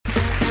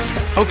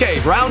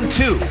Okay, round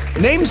two.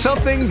 Name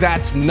something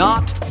that's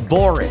not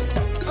boring.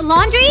 A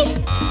laundry?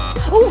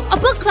 Ooh, a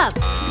book club.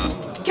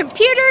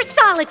 Computer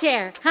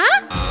solitaire,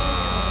 huh?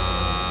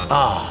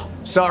 Ah,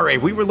 sorry,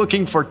 we were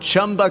looking for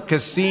Chumba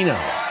Casino.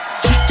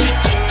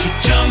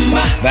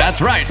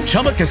 That's right,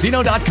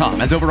 ChumbaCasino.com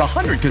has over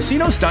 100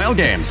 casino-style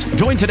games.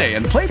 Join today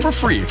and play for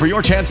free for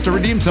your chance to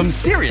redeem some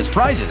serious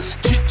prizes.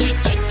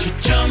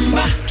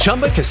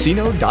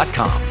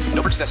 ChumbaCasino.com.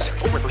 No purchase necessary.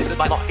 Void where prohibited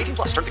by law. 18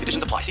 plus. Terms and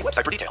conditions apply. See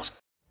website for details.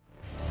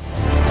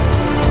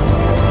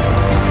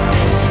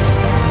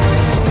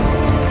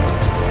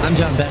 I'm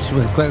John Batchelor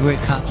with Gregory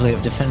Copley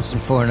of Defense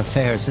and Foreign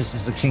Affairs. This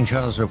is the King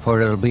Charles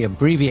Report. It'll be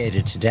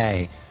abbreviated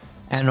today.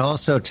 And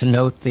also to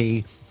note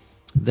the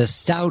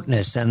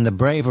stoutness and the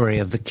bravery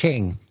of the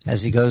king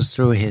as he goes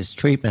through his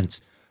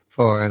treatments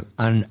for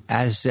an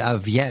as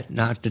of yet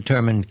not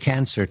determined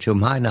cancer, to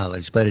my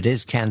knowledge, but it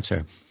is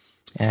cancer.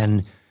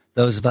 And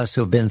those of us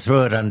who have been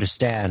through it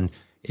understand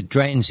it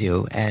drains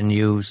you, and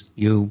you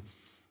do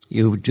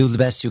the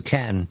best you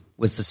can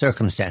with the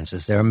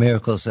circumstances. There are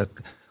miracles that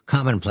are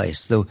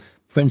commonplace.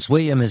 Prince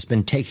William has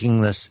been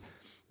taking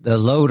the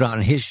load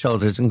on his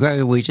shoulders. And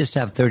Gregory, we just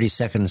have 30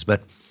 seconds,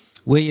 but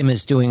William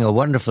is doing a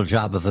wonderful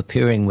job of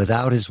appearing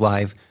without his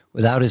wife,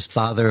 without his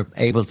father,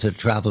 able to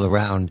travel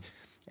around.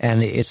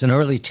 And it's an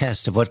early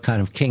test of what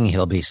kind of king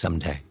he'll be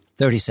someday.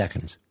 30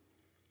 seconds.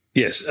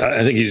 Yes,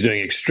 I think he's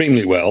doing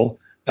extremely well.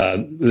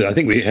 I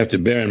think we have to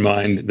bear in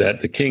mind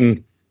that the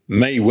king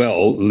may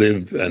well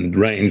live and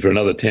reign for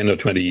another 10 or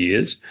 20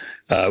 years.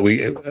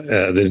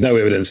 There's no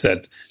evidence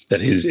that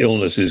his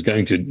illness is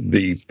going to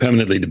be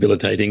permanently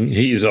debilitating.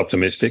 He is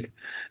optimistic,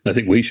 and I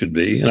think we should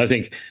be. And I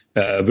think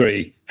a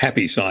very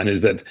happy sign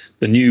is that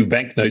the new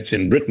banknotes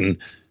in Britain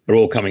are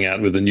all coming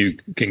out with the new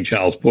King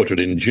Charles portrait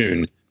in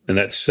June, and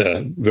that's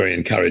very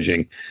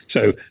encouraging.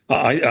 So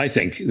I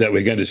think that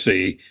we're going to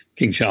see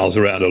King Charles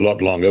around a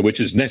lot longer,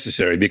 which is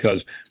necessary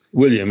because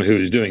William, who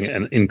is doing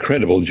an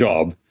incredible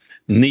job,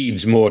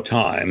 needs more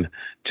time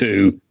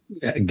to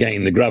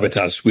gain the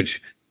gravitas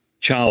which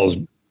Charles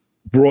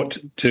brought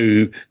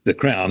to the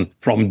crown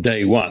from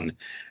day one.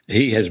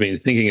 He has been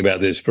thinking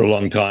about this for a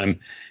long time.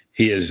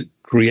 He has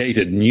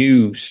created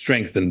new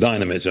strength and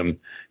dynamism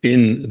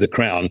in the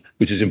crown,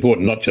 which is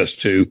important not just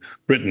to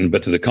Britain,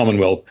 but to the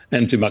Commonwealth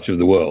and to much of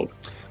the world.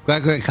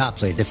 Gregory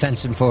Copley,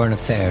 Defense and Foreign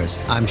Affairs.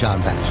 I'm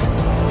John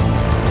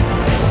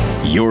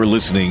Batchelor. You're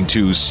listening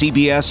to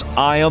CBS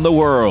Eye on the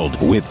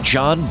World with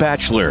John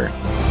Batchelor.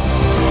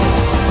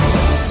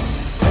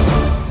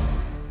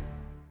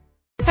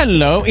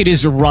 Hello, it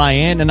is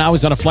Ryan, and I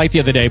was on a flight the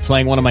other day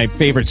playing one of my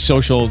favorite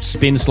social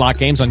spin slot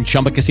games on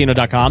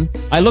ChumbaCasino.com.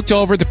 I looked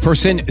over at the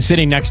person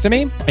sitting next to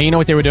me, and you know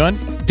what they were doing?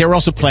 They were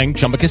also playing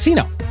Chumba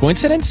Casino.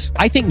 Coincidence?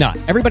 I think not.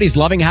 Everybody's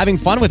loving having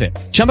fun with it.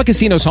 Chumba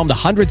Casino is home to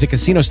hundreds of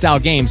casino-style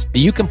games that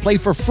you can play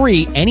for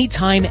free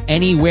anytime,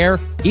 anywhere,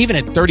 even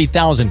at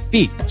 30,000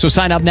 feet. So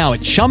sign up now at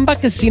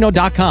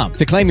ChumbaCasino.com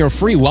to claim your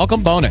free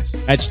welcome bonus.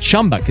 That's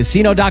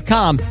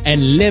ChumbaCasino.com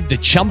and live the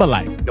Chumba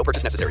life. No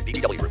purchase necessary.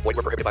 VGW. Void where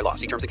prohibited by law.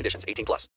 See terms and conditions. 18 plus.